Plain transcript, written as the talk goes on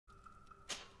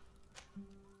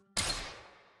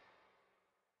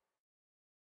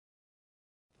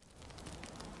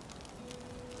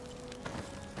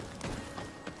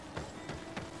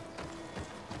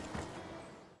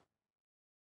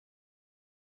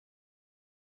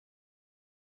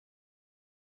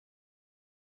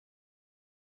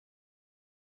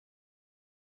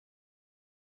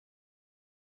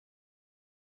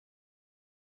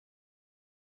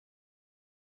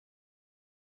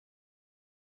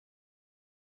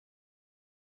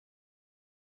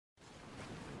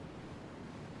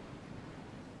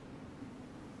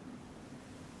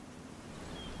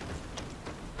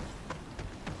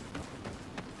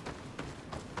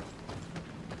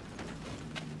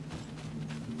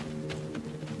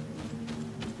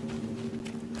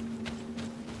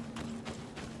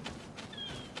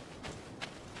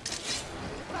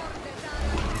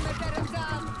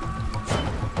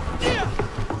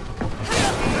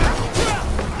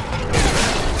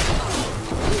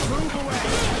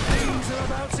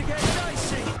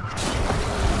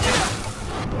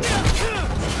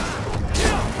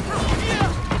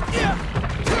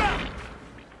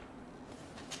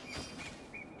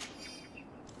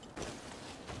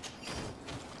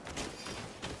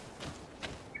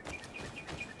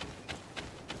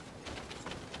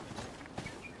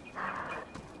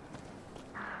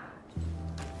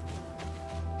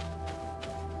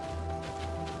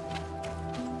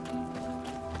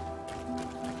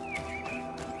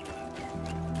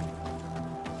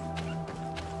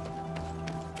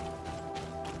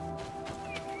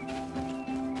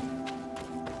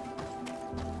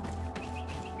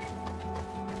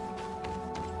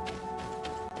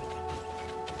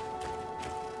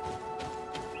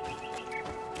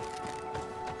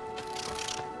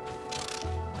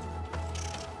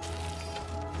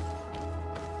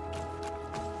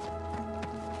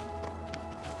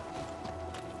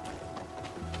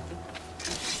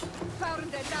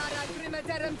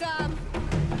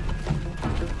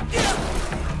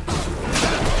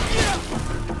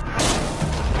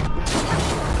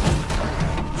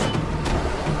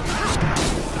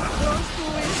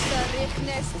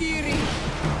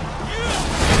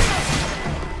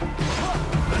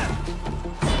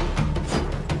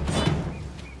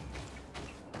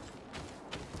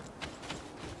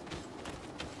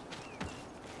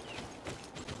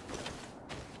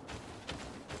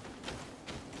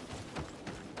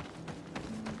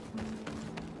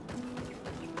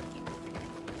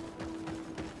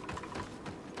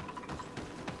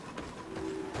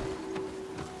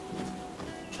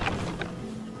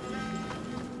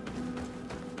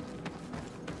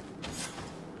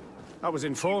I was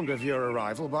informed of your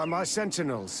arrival by my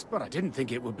sentinels, but I didn't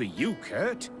think it would be you,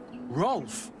 Kurt.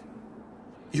 Rolf?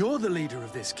 You're the leader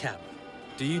of this camp.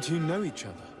 Do you two know each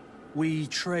other? We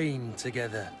train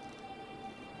together.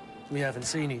 We haven't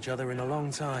seen each other in a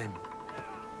long time.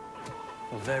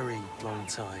 A very long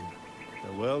time.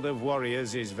 The world of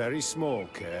warriors is very small,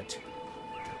 Kurt.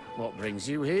 What brings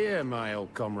you here, my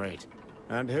old comrade?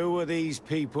 And who are these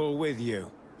people with you?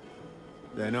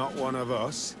 They're not one of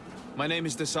us? My name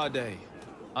is Desadeh.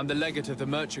 I'm the legate of the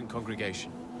merchant congregation.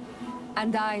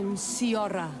 And I'm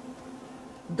Siora,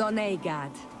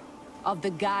 Donegad, of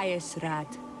the Gaesrad.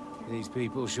 These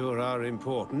people sure are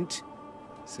important.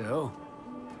 So,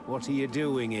 what are you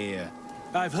doing here?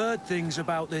 I've heard things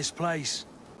about this place.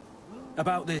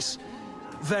 About this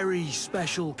very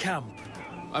special camp.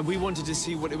 And we wanted to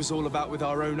see what it was all about with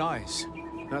our own eyes.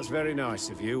 That's very nice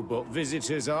of you, but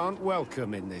visitors aren't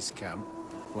welcome in this camp.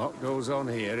 What goes on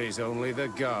here is only the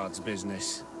guards'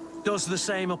 business. Does the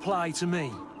same apply to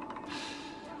me?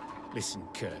 Listen,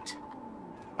 Kurt.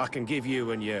 I can give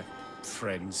you and your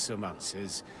friends some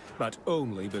answers, but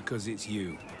only because it's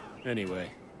you. Anyway,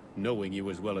 knowing you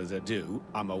as well as I do,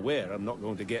 I'm aware I'm not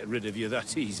going to get rid of you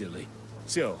that easily.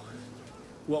 So,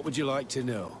 what would you like to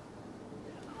know?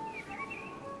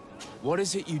 What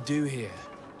is it you do here?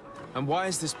 And why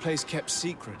is this place kept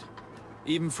secret?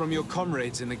 Even from your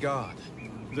comrades in the guard?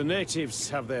 The natives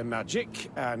have their magic,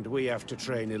 and we have to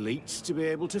train elites to be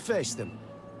able to face them.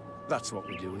 That's what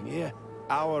we're doing here.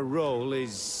 Our role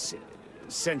is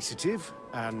sensitive,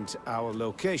 and our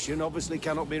location obviously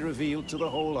cannot be revealed to the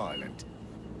whole island.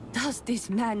 Does this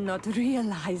man not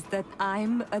realize that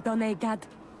I'm a Donegad?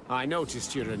 I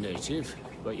noticed you're a native,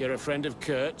 but you're a friend of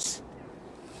Kurt's,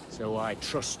 so I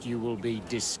trust you will be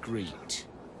discreet.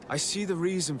 I see the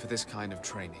reason for this kind of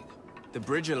training. The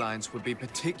Bridge Alliance would be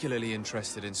particularly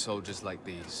interested in soldiers like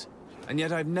these. And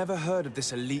yet I've never heard of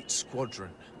this elite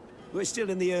squadron. We're still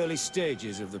in the early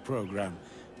stages of the program.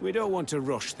 We don't want to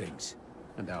rush things.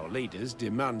 And our leaders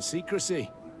demand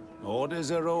secrecy.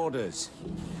 Orders are orders.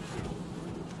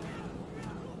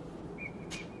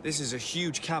 This is a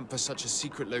huge camp for such a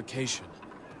secret location.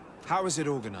 How is it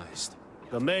organized?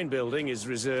 The main building is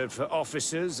reserved for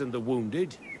officers and the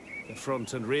wounded. The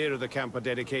front and rear of the camp are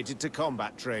dedicated to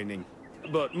combat training.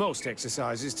 But most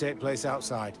exercises take place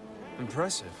outside.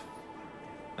 Impressive.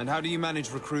 And how do you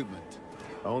manage recruitment?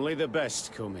 Only the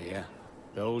best come here.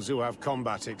 Those who have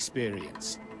combat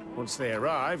experience. Once they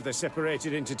arrive, they're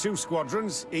separated into 2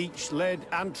 squadrons, each led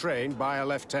and trained by a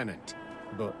lieutenant.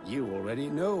 But you already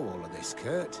know all of this,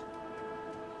 Kurt.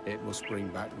 It must bring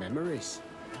back memories.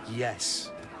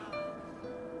 Yes.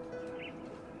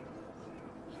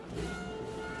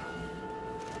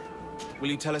 Will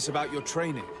you tell us about your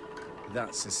training?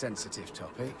 That's a sensitive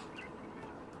topic.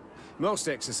 Most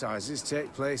exercises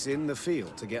take place in the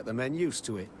field to get the men used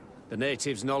to it. The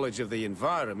natives' knowledge of the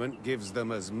environment gives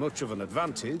them as much of an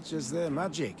advantage as their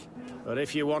magic. But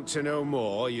if you want to know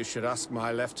more, you should ask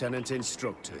my lieutenant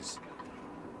instructors.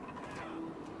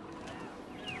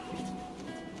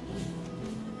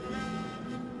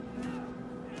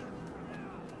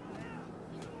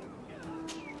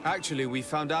 Actually, we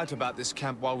found out about this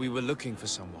camp while we were looking for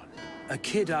someone. A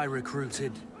kid I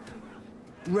recruited.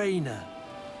 Rainer.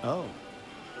 Oh.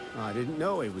 I didn't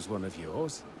know he was one of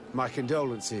yours. My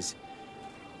condolences.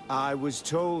 I was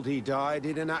told he died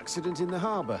in an accident in the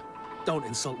harbor. Don't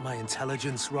insult my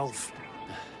intelligence, Rolf.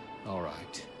 All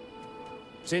right.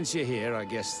 Since you're here, I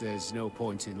guess there's no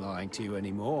point in lying to you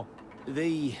anymore.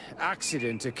 The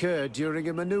accident occurred during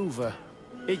a maneuver.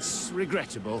 It's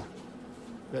regrettable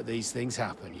that these things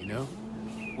happen, you know?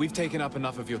 We've taken up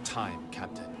enough of your time,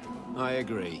 Captain. I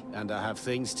agree, and I have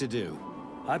things to do.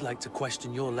 I'd like to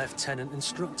question your lieutenant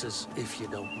instructors, if you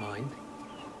don't mind.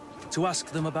 To ask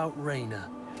them about Rainer.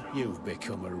 You've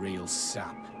become a real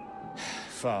sap.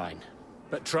 Fine.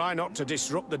 But try not to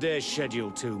disrupt the day's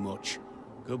schedule too much.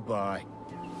 Goodbye.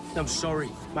 I'm sorry,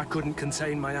 I couldn't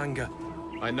contain my anger.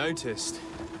 I noticed.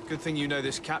 Good thing you know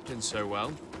this captain so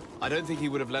well. I don't think he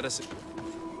would have let us...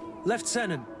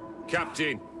 Lieutenant,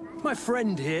 Captain. my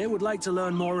friend here would like to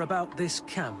learn more about this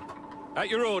camp. At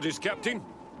your orders, Captain.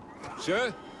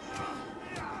 Sir?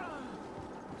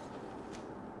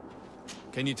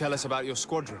 Can you tell us about your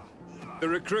squadron? The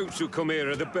recruits who come here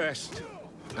are the best.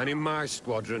 And in my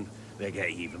squadron, they get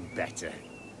even better.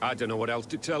 I don't know what else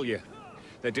to tell you.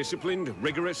 They're disciplined,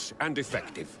 rigorous, and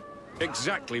effective.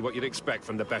 Exactly what you'd expect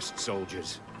from the best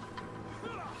soldiers.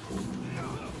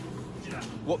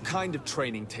 What kind of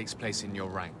training takes place in your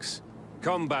ranks?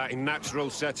 Combat in natural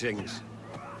settings.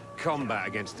 Combat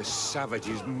against the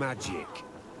savages' magic.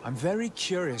 I'm very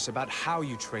curious about how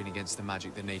you train against the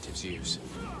magic the natives use.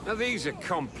 Now these are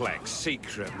complex,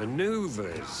 secret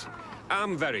maneuvers.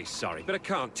 I'm very sorry, but I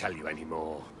can't tell you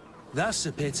anymore. That's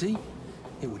a pity.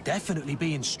 It would definitely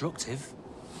be instructive.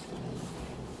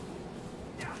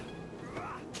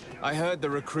 I heard the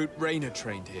recruit Rainer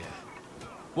trained here.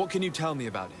 What can you tell me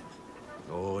about him?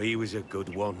 Oh, he was a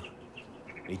good one.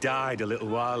 He died a little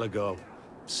while ago.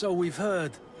 So we've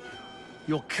heard.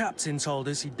 Your captain told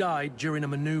us he died during a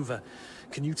maneuver.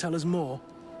 Can you tell us more?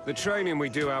 The training we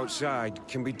do outside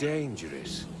can be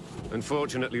dangerous.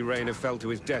 Unfortunately, Rainer fell to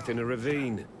his death in a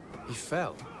ravine. He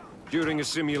fell. During a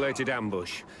simulated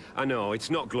ambush. I know, it's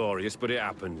not glorious, but it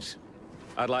happens.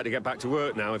 I'd like to get back to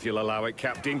work now, if you'll allow it,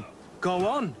 Captain. Go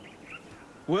on.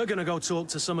 We're gonna go talk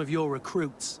to some of your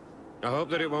recruits. I hope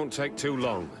that it won't take too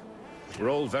long. We're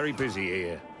all very busy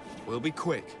here. We'll be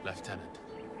quick, Lieutenant.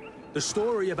 The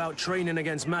story about training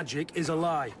against magic is a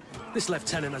lie. This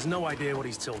lieutenant has no idea what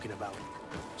he's talking about.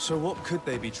 So what could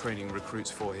they be training recruits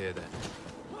for here, then?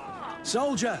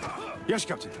 Soldier! Yes,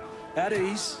 Captain. At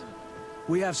ease.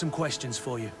 We have some questions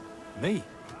for you. Me?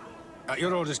 At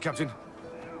your orders, Captain.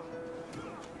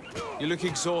 You look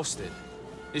exhausted.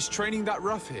 Is training that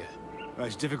rough here? Well,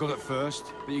 it's difficult at first,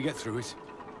 but you get through it.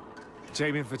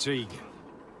 Taming fatigue.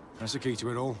 That's the key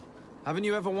to it all. Haven't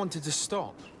you ever wanted to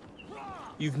stop?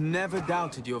 You've never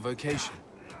doubted your vocation.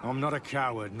 I'm not a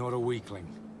coward, nor a weakling.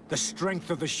 The strength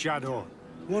of the Shadow.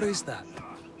 What is that?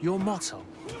 Your motto?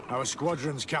 Our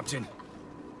squadrons, Captain.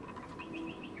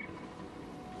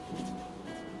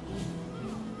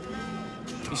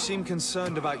 You seem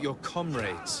concerned about your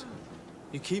comrades.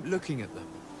 You keep looking at them.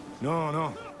 No,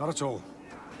 not at all.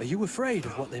 Are you afraid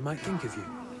of what they might think of you?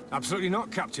 Absolutely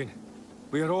not, Captain.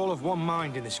 We are all of one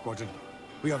mind in this squadron.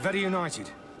 We are very united.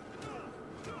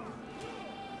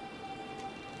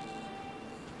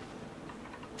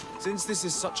 Since this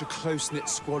is such a close-knit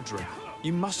squadron,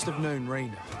 you must have known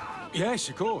Rainer. Yes,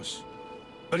 of course.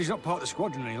 But he's not part of the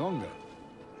squadron any longer.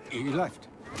 He left.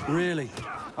 Really?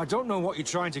 I don't know what you're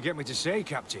trying to get me to say,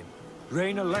 Captain.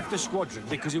 Rainer left the squadron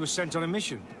because he was sent on a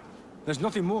mission. There's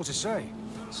nothing more to say.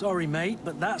 Sorry, mate,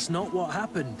 but that's not what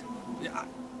happened.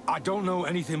 I don't know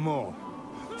anything more.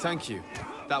 Thank you.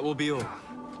 That will be all.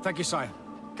 Thank you, sire.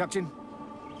 Captain?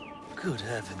 Good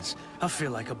heavens. I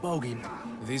feel like a bogey.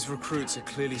 These recruits are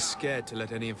clearly scared to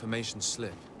let any information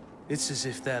slip. It's as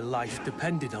if their life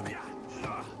depended on it.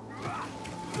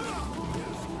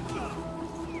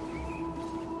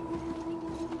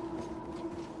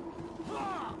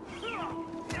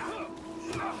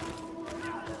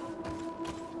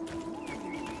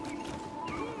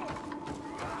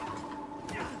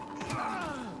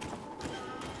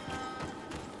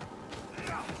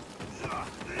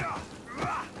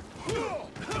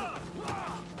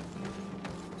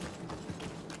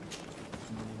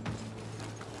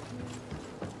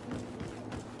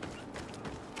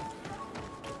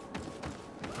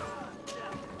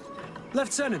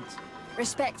 Lieutenant,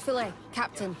 Respectfully,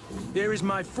 Captain. here is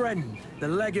my friend, the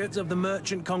legate of the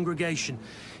merchant congregation.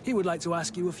 He would like to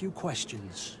ask you a few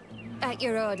questions. At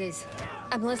your orders.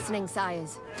 I'm listening,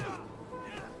 sires.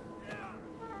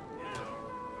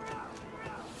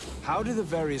 How do the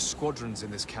various squadrons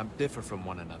in this camp differ from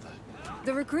one another?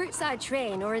 The recruits I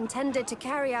train are intended to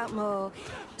carry out more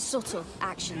subtle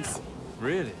actions.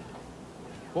 Really?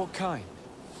 What kind?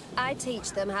 I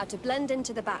teach them how to blend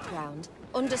into the background,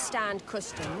 understand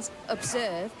customs,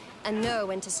 observe, and know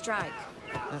when to strike.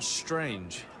 That's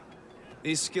strange.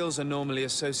 These skills are normally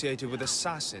associated with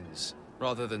assassins,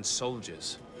 rather than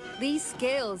soldiers. These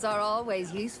skills are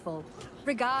always useful,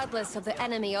 regardless of the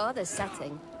enemy or the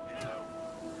setting.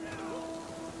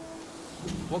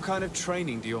 What kind of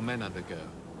training do your men undergo?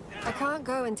 I can't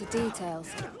go into details,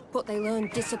 but they learn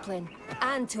discipline,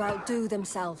 and to outdo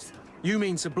themselves. You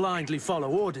mean to blindly follow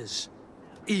orders,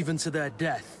 even to their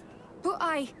death?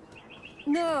 But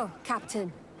No,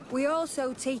 Captain. We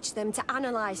also teach them to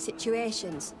analyze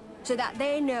situations, so that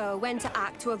they know when to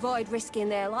act to avoid risking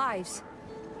their lives.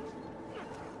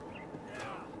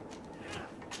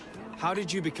 How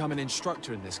did you become an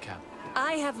instructor in this camp?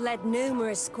 I have led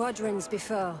numerous squadrons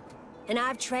before, and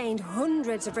I've trained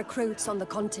hundreds of recruits on the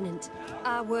continent.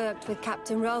 I worked with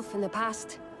Captain Rolfe in the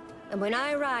past, and when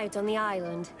I arrived on the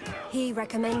island, he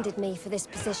recommended me for this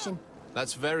position.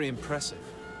 That's very impressive.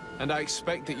 And I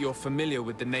expect that you're familiar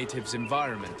with the natives'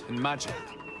 environment and magic.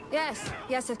 Yes,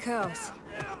 of course.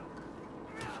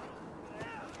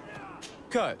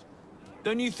 Kurt,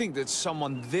 don't you think that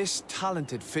someone this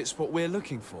talented fits what we're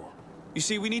looking for? You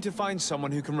see, we need to find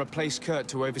someone who can replace Kurt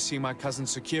to oversee my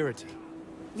cousin's security.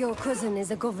 Your cousin is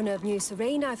the governor of New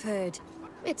Serene, I've heard.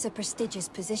 It's a prestigious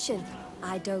position.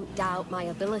 I don't doubt my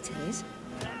abilities,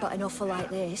 but an offer like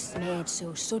this, made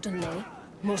so suddenly,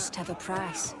 must have a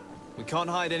price. We can't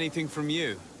hide anything from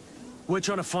you. We're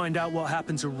trying to find out what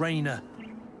happened to Rainer,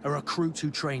 a recruit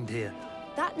who trained here.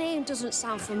 That name doesn't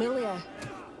sound familiar.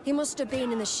 He must have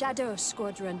been in the Shadow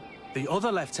Squadron. The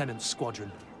other lieutenant's squadron.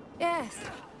 Yes.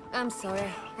 I'm sorry.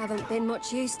 Haven't been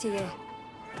much use to you.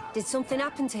 Did something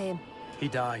happen to him? He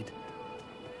died.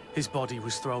 His body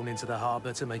was thrown into the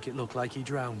harbor to make it look like he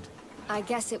drowned. I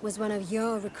guess it was one of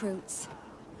your recruits.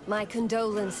 My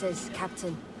condolences,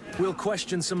 Captain. We'll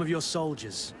question some of your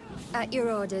soldiers. At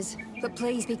your orders, but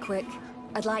please be quick.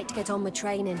 I'd like to get on with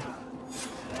training.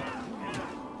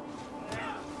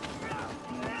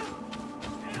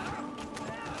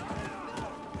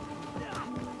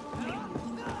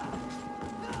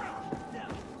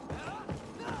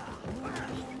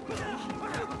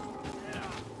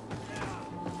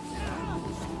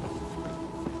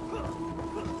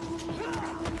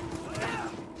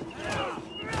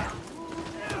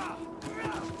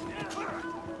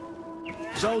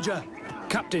 Soldier!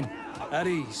 Captain! At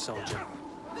ease, soldier.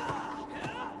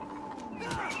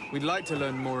 We'd like to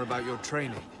learn more about your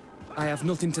training. I have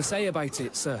nothing to say about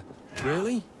it, sir.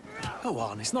 Really? Go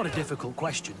on, it's not a difficult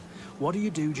question. What do you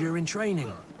do during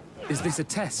training? Is this a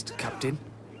test, Captain?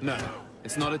 No,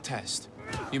 it's not a test.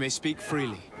 You may speak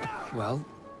freely. Well,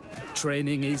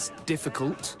 training is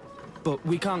difficult, but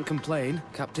we can't complain,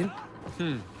 Captain.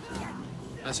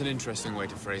 That's an interesting way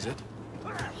to phrase it.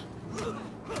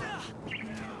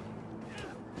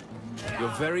 You're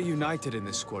very united in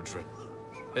this squadron.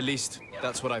 At least,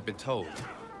 that's what I've been told.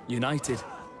 United.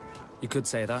 You could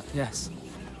say that, yes.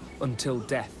 Until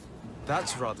death.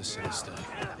 That's rather sinister.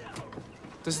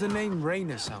 Does the name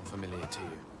Rainer sound familiar to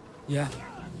you? Yeah.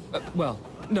 Well,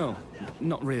 no,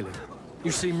 not really.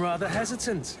 You seem rather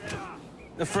hesitant.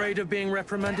 Afraid of being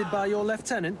reprimanded by your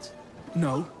lieutenant?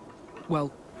 No.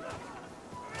 Well,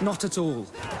 not at all.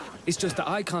 It's just that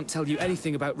I can't tell you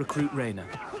anything about Recruit Rainer.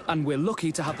 And we're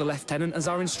lucky to have the Lieutenant as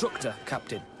our instructor,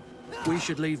 Captain. We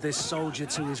should leave this soldier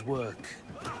to his work.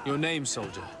 Your name,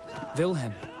 soldier?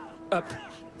 Wilhelm.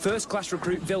 First-class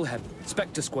recruit Wilhelm,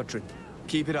 Spectre Squadron.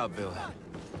 Keep it up, Wilhelm.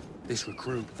 This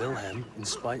recruit, Wilhelm, in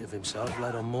spite of himself,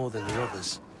 led on more than the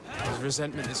others. His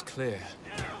resentment is clear.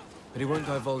 But he won't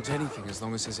divulge anything as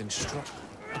long as his instructor...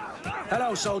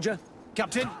 Hello, soldier.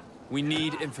 Captain? We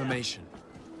need information.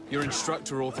 Your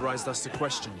instructor authorized us to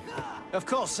question you. Of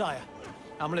course, sire.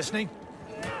 I'm listening.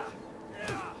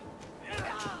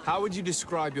 How would you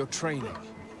describe your training?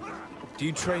 Do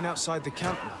you train outside the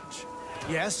camp much?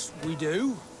 Yes, we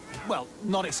do. Well,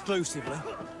 not exclusively.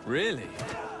 Really?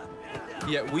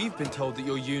 Yet we've been told that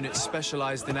your unit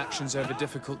specialized in actions over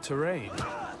difficult terrain.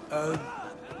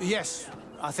 Yes,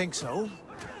 I think so.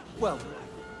 Well,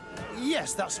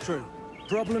 yes, that's true.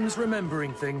 Problems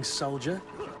remembering things, soldier?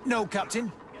 No,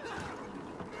 Captain.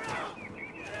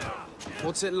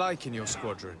 What's it like in your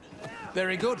squadron?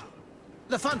 Very good.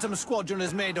 The Phantom Squadron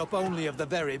is made up only of the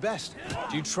very best.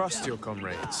 Do you trust your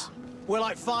comrades? We're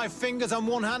like 5 fingers on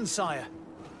one hand, sire.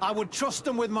 I would trust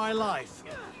them with my life.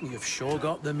 You've sure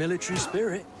got the military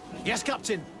spirit. Yes,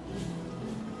 Captain.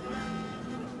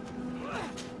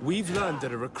 We've learned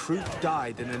that a recruit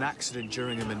died in an accident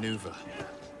during a maneuver.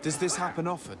 Does this happen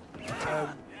often?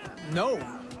 No,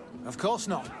 of course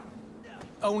not.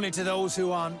 Only to those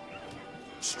who aren't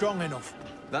strong enough.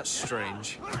 That's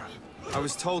strange. I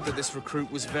was told that this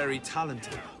recruit was very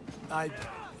talented. I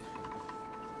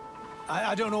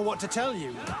don't know what to tell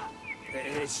you.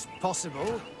 It's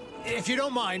possible. If you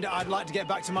don't mind, I'd like to get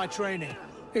back to my training.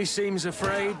 He seems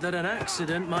afraid that an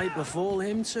accident might befall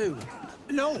him too.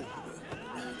 No,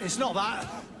 it's not that.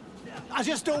 I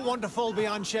just don't want to fall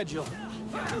behind schedule.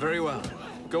 Very well.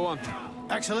 Go on.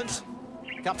 Excellent.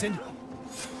 Captain.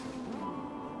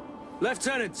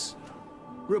 Lieutenants,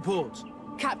 report.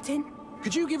 Captain?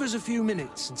 Could you give us a few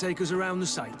minutes and take us around the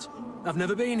site? I've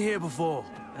never been here before,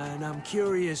 and I'm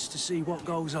curious to see what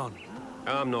goes on.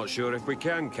 I'm not sure if we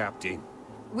can, Captain.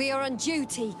 We are on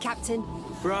duty, Captain.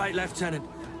 Right, Lieutenant.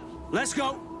 Let's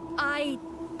go! I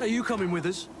Are you coming with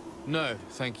us? No,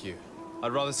 thank you.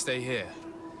 I'd rather stay here.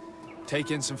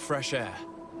 Take in some fresh air.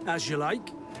 As you like.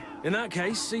 In that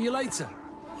case, see you later.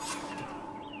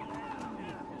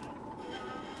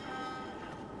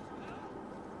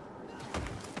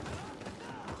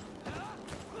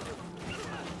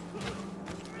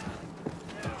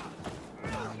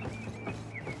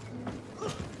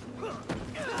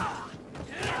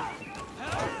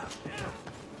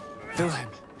 Wilhelm,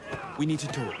 we need to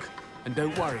talk. And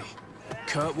don't worry.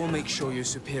 Kurt will make sure your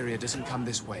superior doesn't come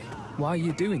this way. Why are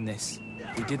you doing this?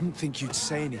 We didn't think you'd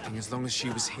say anything as long as she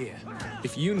was here.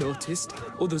 If you noticed,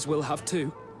 others will have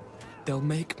too. They'll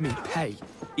make me pay.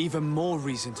 Even more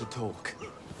reason to talk.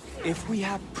 If we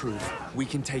have proof, we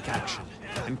can take action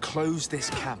and close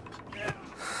this camp.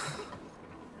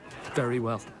 Very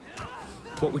well.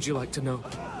 What would you like to know?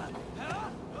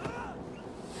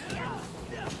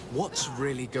 What's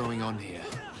really going on here?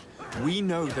 We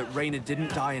know that Rainer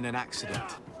didn't die in an accident.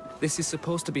 This is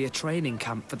supposed to be a training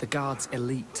camp for the Guard's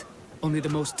elite. Only the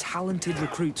most talented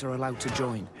recruits are allowed to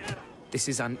join. This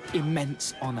is an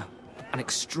immense honor, an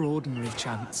extraordinary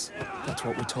chance. That's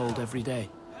what we're told every day.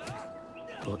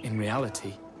 But in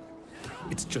reality,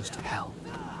 it's just hell.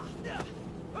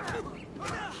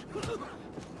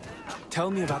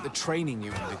 Tell me about the training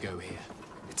you undergo here.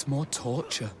 It's more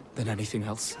torture than anything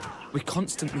else. We're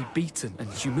constantly beaten and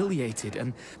humiliated,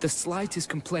 and the slightest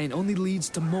complaint only leads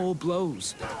to more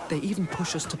blows. They even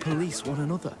push us to police one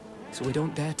another, so we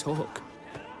don't dare talk.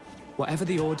 Whatever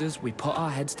the orders, we put our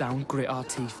heads down, grit our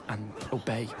teeth, and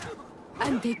obey.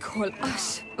 And they call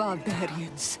us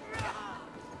barbarians.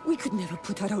 We could never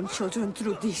put our own children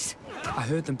through this. I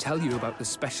heard them tell you about the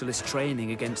specialist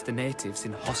training against the natives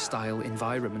in hostile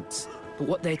environments. But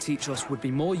what they teach us would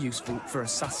be more useful for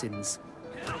assassins.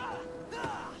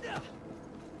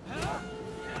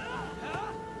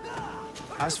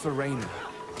 As for Rainer,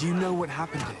 do you know what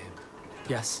happened to him?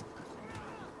 Yes.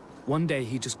 One day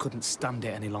he just couldn't stand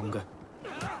it any longer.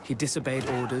 He disobeyed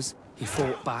orders, he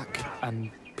fought back,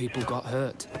 and people got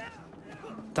hurt.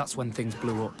 That's when things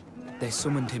blew up. They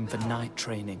summoned him for night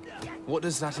training. What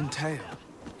does that entail?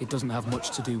 It doesn't have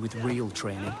much to do with real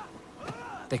training.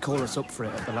 They call us up for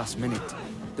it at the last minute.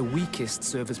 The weakest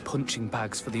serve as punching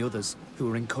bags for the others,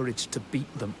 who are encouraged to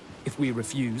beat them. If we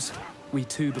refuse, we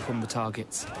too become the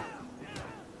targets.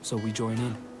 So we join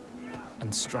in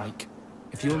and strike.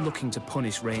 If you're looking to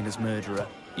punish Rainer's murderer,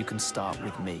 you can start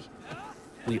with me.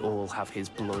 We all have his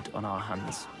blood on our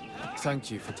hands. Thank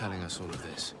you for telling us all of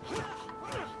this.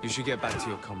 You should get back to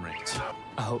your comrades.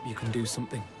 I hope you can do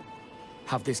something.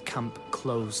 Have this camp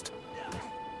closed.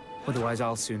 Otherwise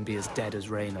I'll soon be as dead as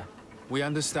Rainer. We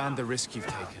understand the risk you've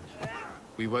taken.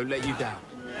 We won't let you down.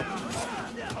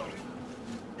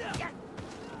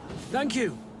 Thank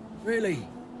you. Really.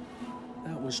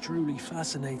 That was truly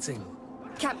fascinating.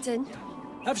 Captain,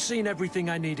 I've seen everything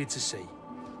I needed to see.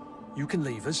 You can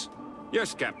leave us.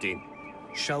 Yes, Captain.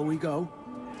 Shall we go?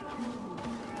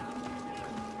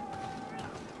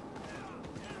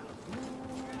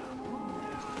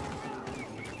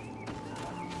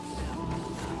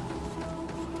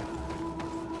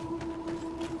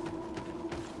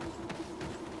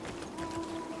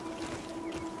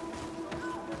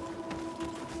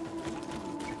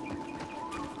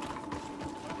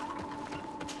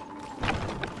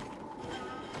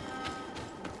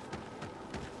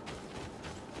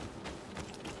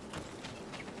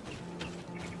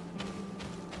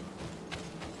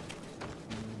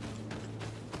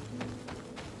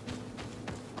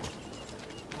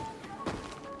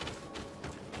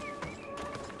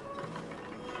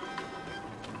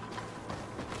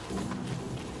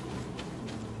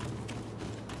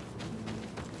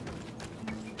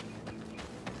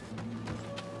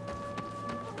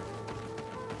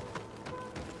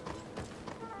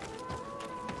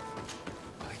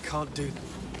 Can't do...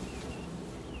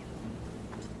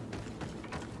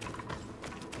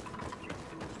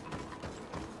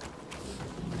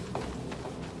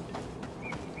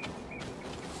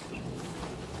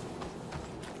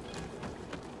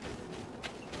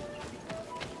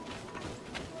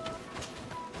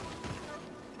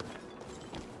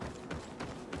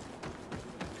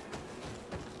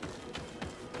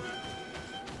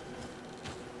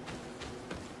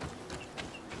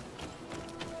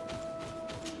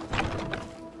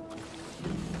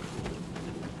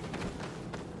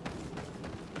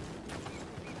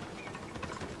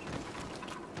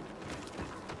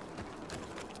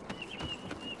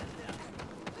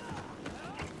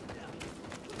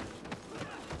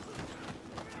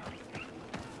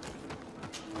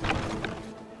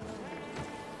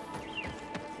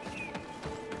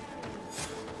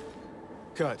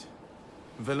 Kurt,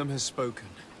 Willem has spoken.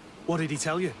 What did he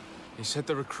tell you? He said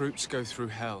the recruits go through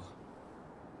hell.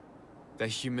 They're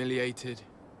humiliated,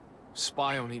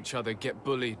 spy on each other, get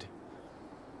bullied.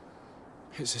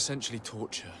 It's essentially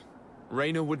torture.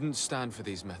 Raynor wouldn't stand for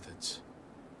these methods.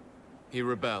 He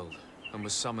rebelled and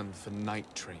was summoned for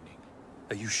night training.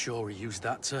 Are you sure he used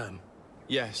that term?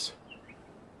 Yes,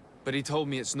 but he told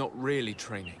me it's not really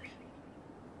training.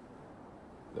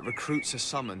 The recruits are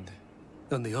summoned.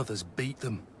 And the others beat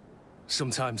them.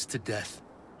 Sometimes to death.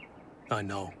 I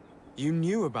know. You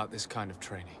knew about this kind of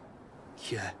training?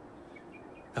 Yeah.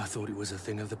 I thought it was a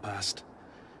thing of the past.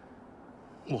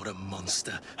 What a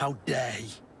monster. How dare he?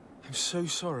 I'm so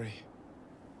sorry.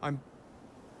 I'm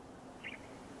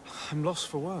lost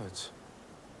for words.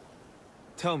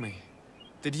 Tell me,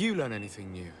 did you learn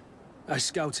anything new? I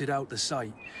scouted out the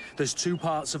site. There's 2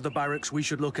 parts of the barracks we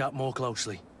should look at more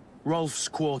closely. Rolf's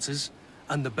quarters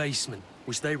and the basement,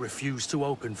 which they refused to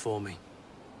open for me.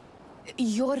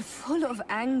 You're full of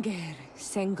anger,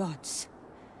 Sengots.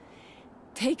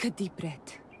 Take a deep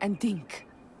breath and think.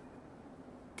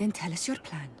 Then tell us your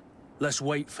plan. Let's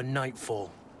wait for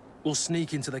nightfall. We'll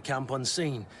sneak into the camp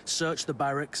unseen, search the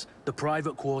barracks, the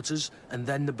private quarters, and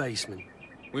then the basement.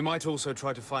 We might also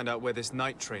try to find out where this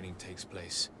night training takes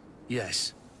place.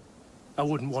 Yes. I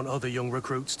wouldn't want other young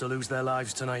recruits to lose their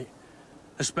lives tonight.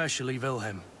 Especially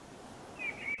Wilhelm.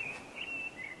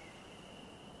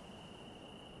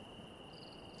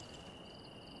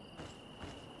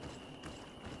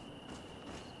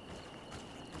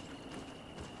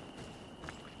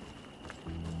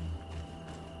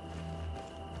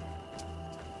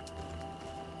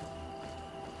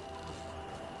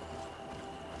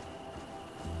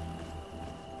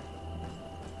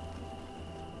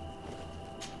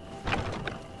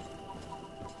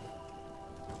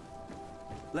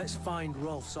 Let's find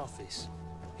Rolf's office.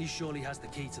 He surely has the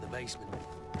key to the basement.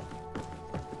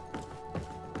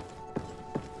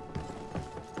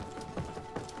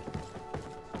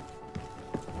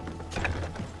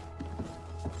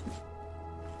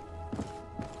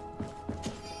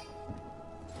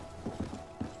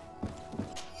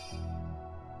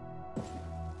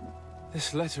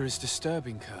 This letter is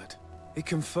disturbing, Kurt. It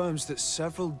confirms that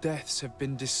several deaths have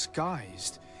been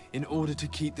disguised in order to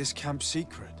keep this camp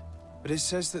secret. But it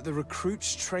says that the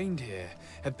recruits trained here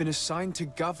have been assigned to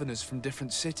governors from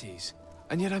different cities.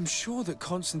 And yet I'm sure that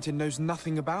Constantine knows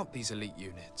nothing about these elite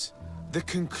units. The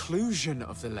conclusion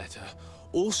of the letter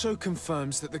also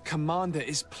confirms that the commander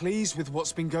is pleased with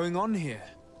what's been going on here.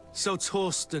 So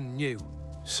Torsten knew.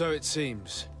 So it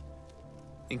seems.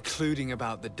 Including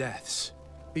about the deaths.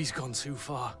 He's gone too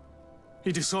far.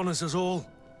 He dishonors us all.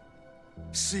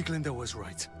 Sieglinder was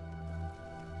right.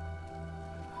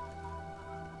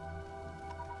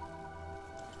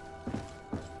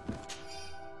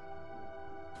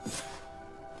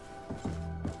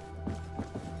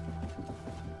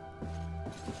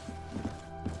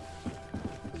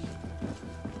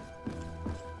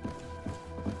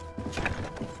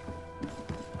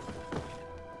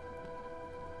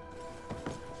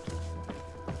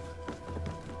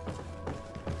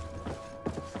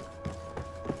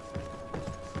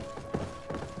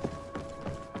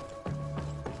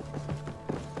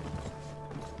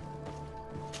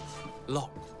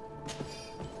 Locked.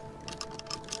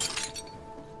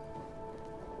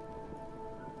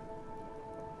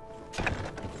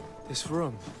 This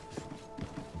room.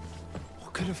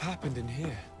 What could have happened in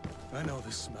here? I know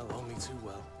this smell only too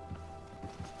well.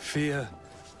 Fear,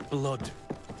 blood,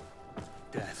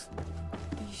 death.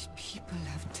 These people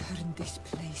have turned this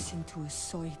place into a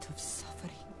site of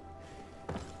suffering.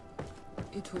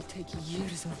 It will take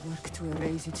years of work to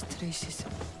erase its traces.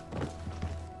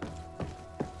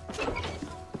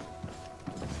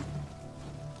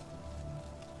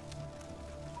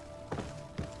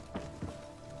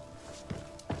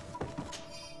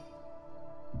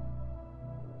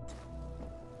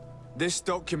 This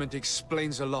document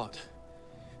explains a lot.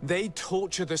 They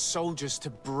torture the soldiers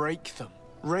to break them.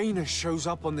 Raynor shows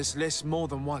up on this list more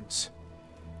than once.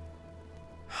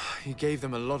 He gave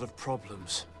them a lot of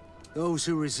problems. Those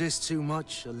who resist too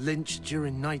much are lynched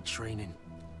during night training.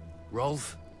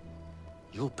 Rolf,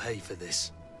 you'll pay for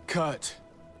this. Kurt,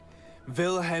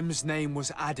 Wilhelm's name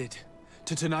was added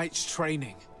to tonight's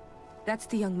training. That's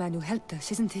the young man who helped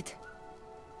us, isn't it?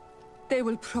 They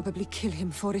will probably kill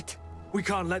him for it. We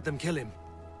can't let them kill him.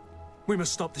 We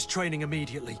must stop this training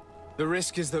immediately. The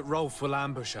risk is that Rolf will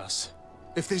ambush us.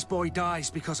 If this boy dies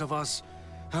because of us,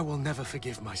 I will never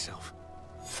forgive myself.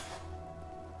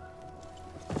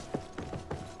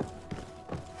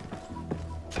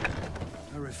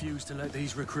 I refuse to let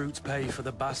these recruits pay for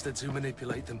the bastards who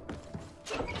manipulate them.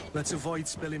 Let's avoid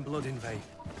spilling blood in vain.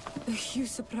 You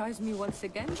surprise me once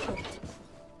again, Kurt.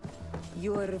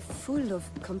 You're full of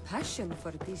compassion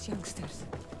for these youngsters.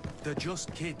 They're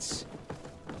just kids.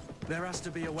 There has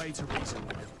to be a way to reason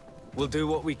with them. We'll do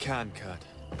what we can, Kurt.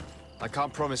 I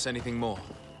can't promise anything more.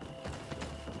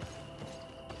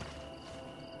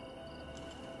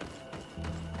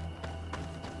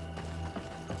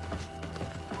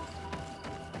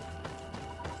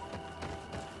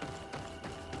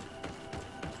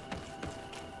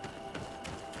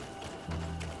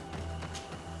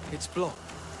 It's blocked.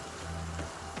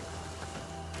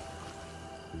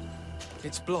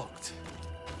 It's blocked.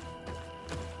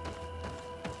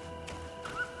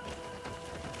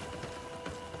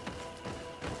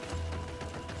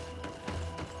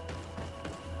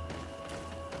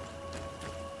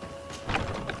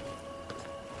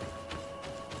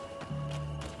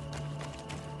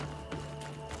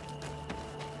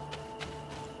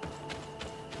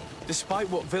 Despite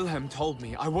what Wilhelm told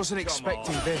me, I wasn't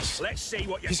expecting this. Let's see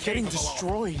what you're He's getting capable of.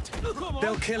 destroyed.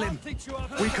 They'll kill him.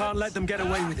 We can't let them get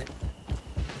away with it.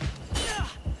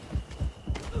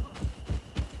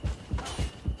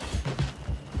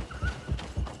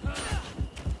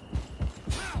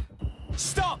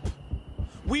 Stop!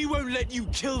 We won't let you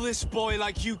kill this boy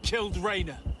like you killed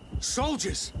Rainer.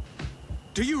 Soldiers!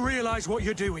 Do you realize what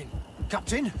you're doing?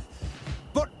 Captain?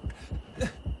 But...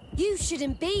 You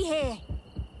shouldn't be here.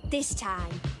 This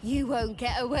time, you won't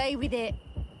get away with it.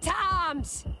 To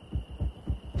arms!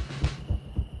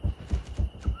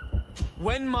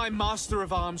 When my Master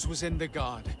of Arms was in the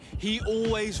Guard, he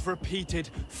always repeated,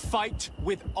 fight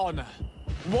with honor.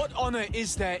 What honor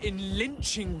is there in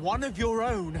lynching one of your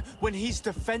own when he's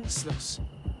defenseless?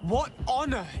 What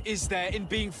honor is there in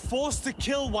being forced to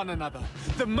kill one another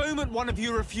the moment one of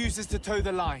you refuses to toe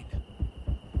the line?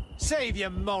 Save your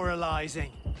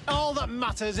moralizing. All that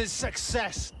matters is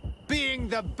success. Being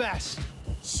the best.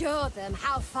 Show them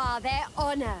how far their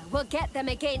honor will get them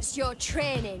against your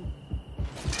training.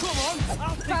 Come on,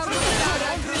 I'll teach Bow you.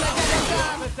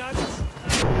 down,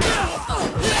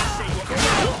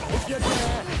 If you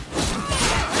dare.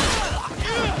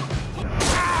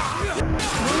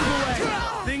 Move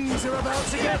away! Things are about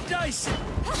to get dicey!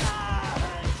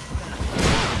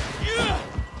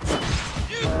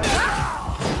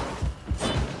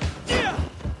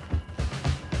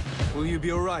 Will you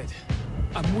be all right?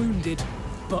 I'm wounded,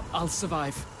 but I'll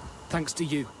survive. Thanks to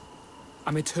you.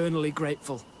 I'm eternally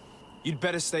grateful. You'd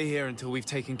better stay here until we've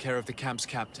taken care of the camp's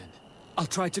captain. I'll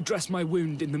try to dress my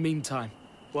wound in the meantime.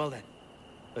 Well then,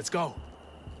 let's go.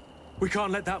 We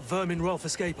can't let that vermin Rolf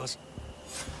escape us.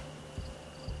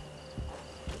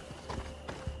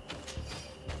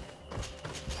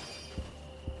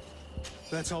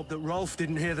 Let's hope that Rolf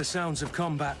didn't hear the sounds of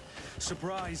combat.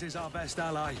 Surprise is our best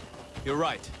ally. You're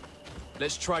right.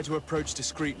 Let's try to approach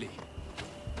discreetly.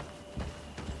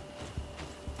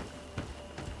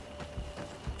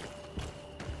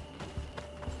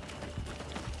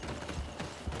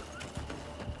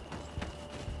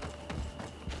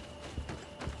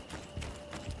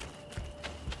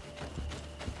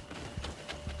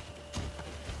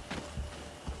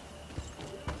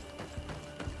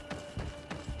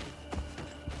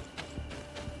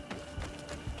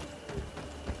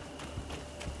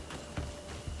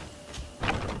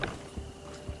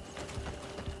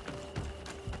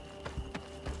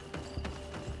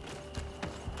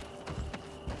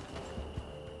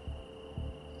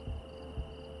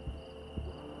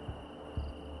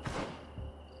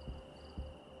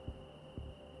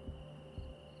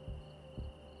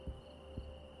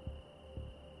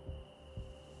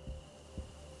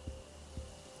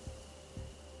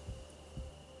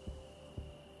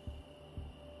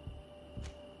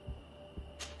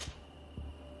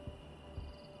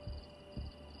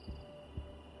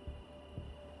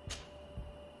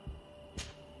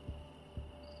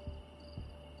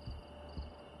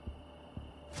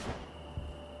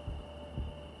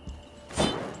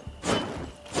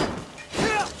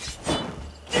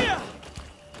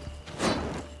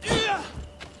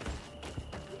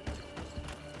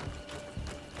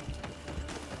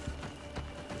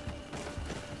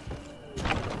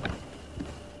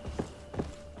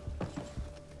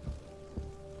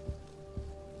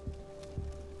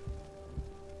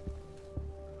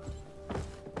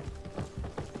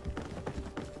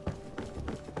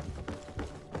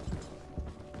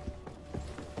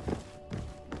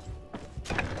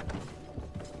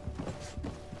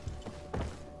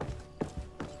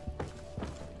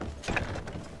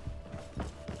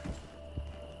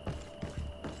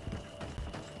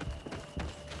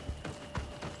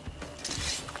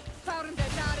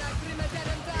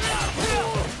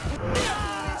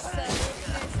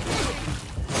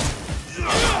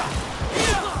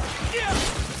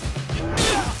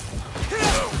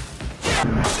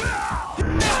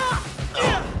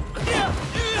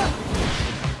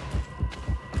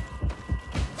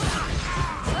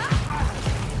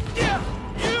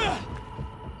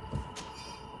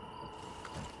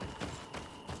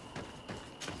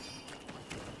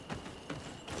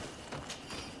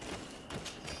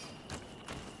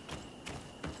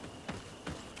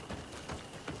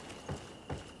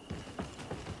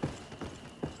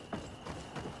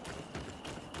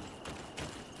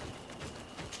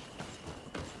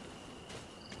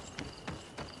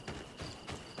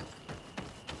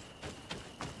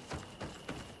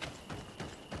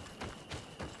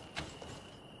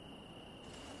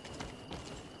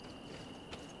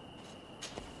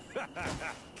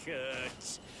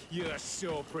 Kurt, you're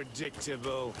so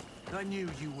predictable. I knew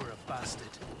you were a bastard,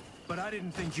 but I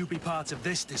didn't think you'd be part of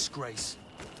this disgrace.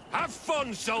 Have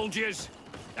fun, soldiers!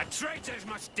 The traitors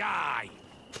must die!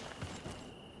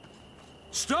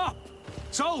 Stop!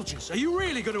 Soldiers, are you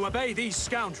really going to obey these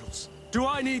scoundrels? Do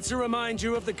I need to remind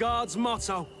you of the Guard's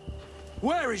motto?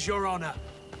 Where is your honor?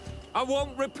 I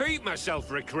won't repeat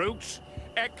myself, recruits.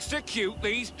 Execute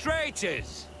these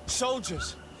traitors!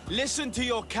 Soldiers, listen to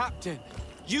your captain.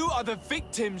 You are the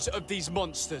victims of these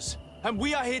monsters, and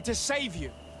we are here to save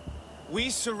you. We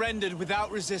surrendered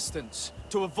without resistance,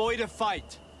 to avoid a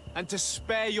fight, and to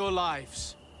spare your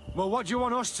lives. Well, what do you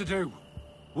want us to do?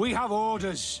 We have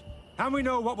orders, and we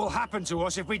know what will happen to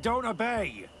us if we don't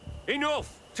obey.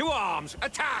 Enough! To arms!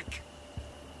 Attack!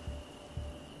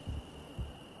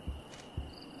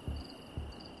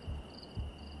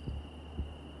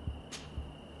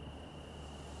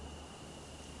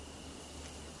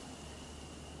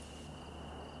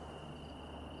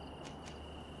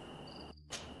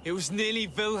 It was nearly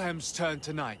Wilhelm's turn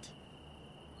tonight.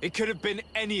 It could have been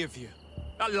any of you.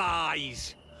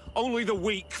 Lies! Only the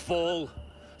weak fall.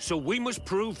 So we must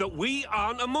prove that we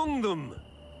aren't among them.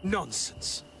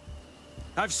 Nonsense.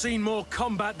 I've seen more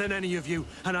combat than any of you,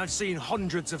 and I've seen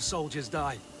hundreds of soldiers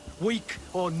die. Weak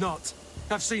or not.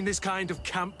 I've seen this kind of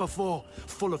camp before,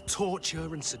 full of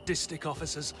torture and sadistic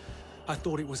officers. I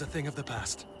thought it was a thing of the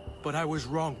past, but I was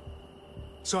wrong.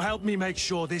 So help me make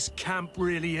sure this camp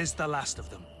really is the last of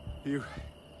them.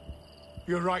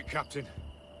 You're right, Captain.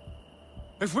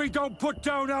 If we don't put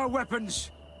down our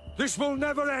weapons, this will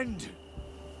never end!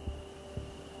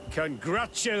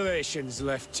 Congratulations,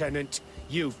 Lieutenant.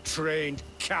 You've trained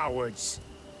cowards.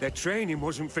 Their training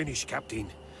wasn't finished, Captain,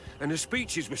 and the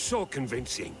speeches were so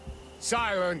convincing.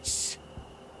 Silence!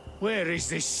 Where is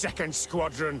this second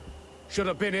squadron? Should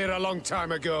have been here a long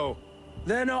time ago.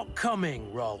 They're not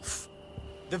coming, Rolf.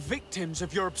 The victims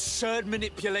of your absurd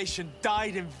manipulation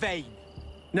died in vain.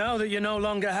 Now that you no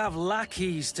longer have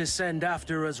lackeys to send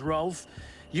after us, Rolf,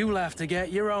 you'll have to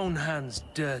get your own hands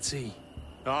dirty.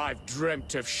 I've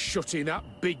dreamt of shutting that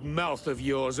big mouth of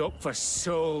yours up for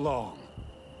so long.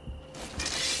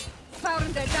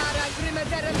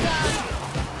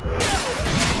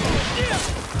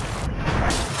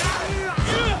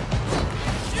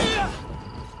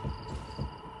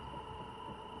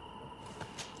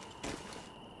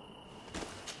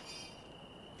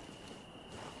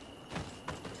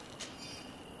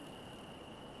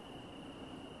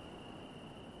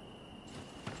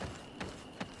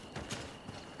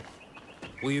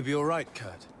 Will you be all right,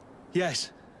 Kurt?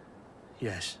 Yes.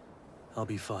 Yes. I'll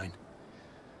be fine.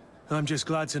 I'm just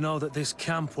glad to know that this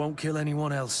camp won't kill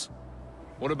anyone else.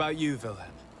 What about you,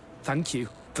 Wilhelm? Thank you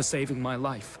for saving my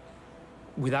life.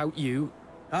 Without you...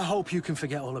 I hope you can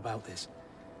forget all about this.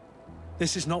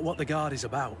 This is not what the Guard is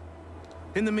about.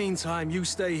 In the meantime, you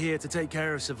stay here to take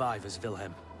care of survivors,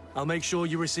 Wilhelm. I'll make sure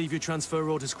you receive your transfer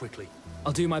orders quickly.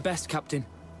 I'll do my best, Captain.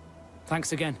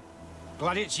 Thanks again.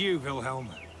 Glad it's you, Wilhelm.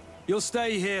 You'll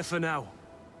stay here for now.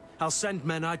 I'll send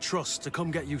men I trust to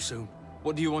come get you soon.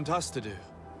 What do you want us to do?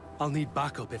 I'll need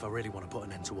backup if I really want to put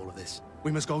an end to all of this.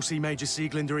 We must go see Major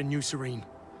Sieglinder in New Serene.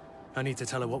 I need to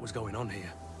tell her what was going on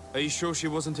here. Are you sure she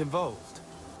wasn't involved?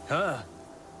 Her?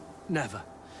 Never.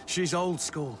 She's old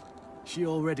school. She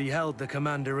already held the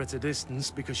commander at a distance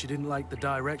because she didn't like the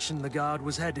direction the Guard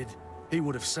was headed. He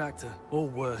would have sacked her, or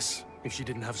worse, if she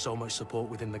didn't have so much support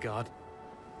within the Guard.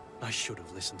 I should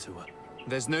have listened to her.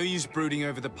 There's no use brooding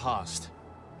over the past.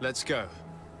 Let's go.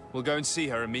 We'll go and see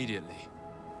her immediately.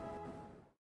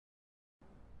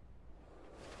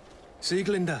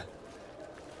 Sieglinder,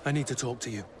 I need to talk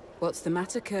to you. What's the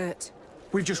matter, Kurt?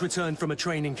 We've just returned from a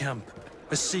training camp.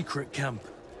 A secret camp,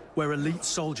 where elite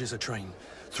soldiers are trained.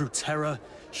 Through terror,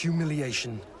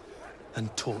 humiliation,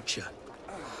 and torture.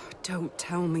 Don't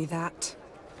tell me that.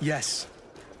 Yes.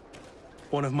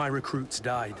 One of my recruits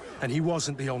died, and he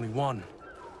wasn't the only one.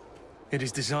 It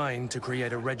is designed to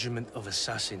create a regiment of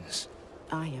assassins.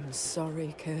 I am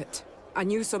sorry, Kurt. I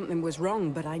knew something was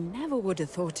wrong, but I never would have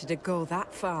thought it'd go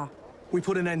that far. We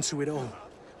put an end to it all.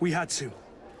 We had to.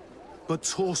 But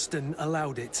Torsten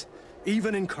allowed it,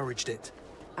 even encouraged it.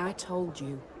 I told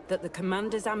you that the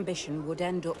Commander's ambition would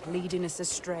end up leading us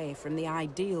astray from the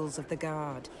ideals of the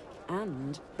Guard,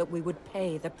 and that we would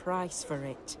pay the price for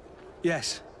it.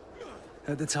 Yes.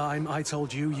 At the time, I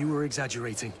told you you were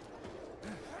exaggerating.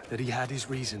 That he had his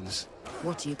reasons.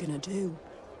 What are you gonna do?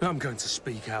 I'm going to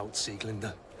speak out,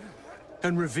 Sieglinder.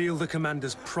 And reveal the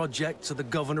Commander's project to the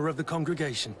Governor of the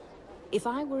Congregation. If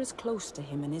I were as close to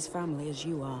him and his family as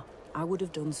you are, I would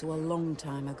have done so a long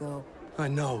time ago. I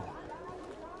know.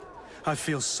 I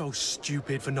feel so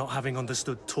stupid for not having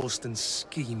understood Torsten's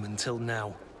scheme until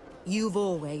now. You've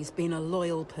always been a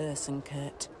loyal person,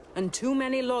 Kurt. And too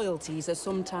many loyalties are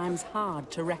sometimes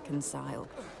hard to reconcile.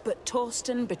 But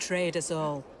Torsten betrayed us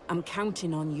all. I'm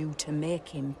counting on you to make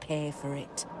him pay for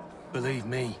it. Believe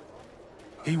me,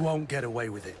 he won't get away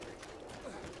with it.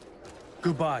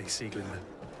 Goodbye, Sieglinder.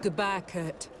 Goodbye,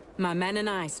 Kurt. My men and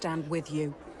I stand with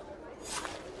you.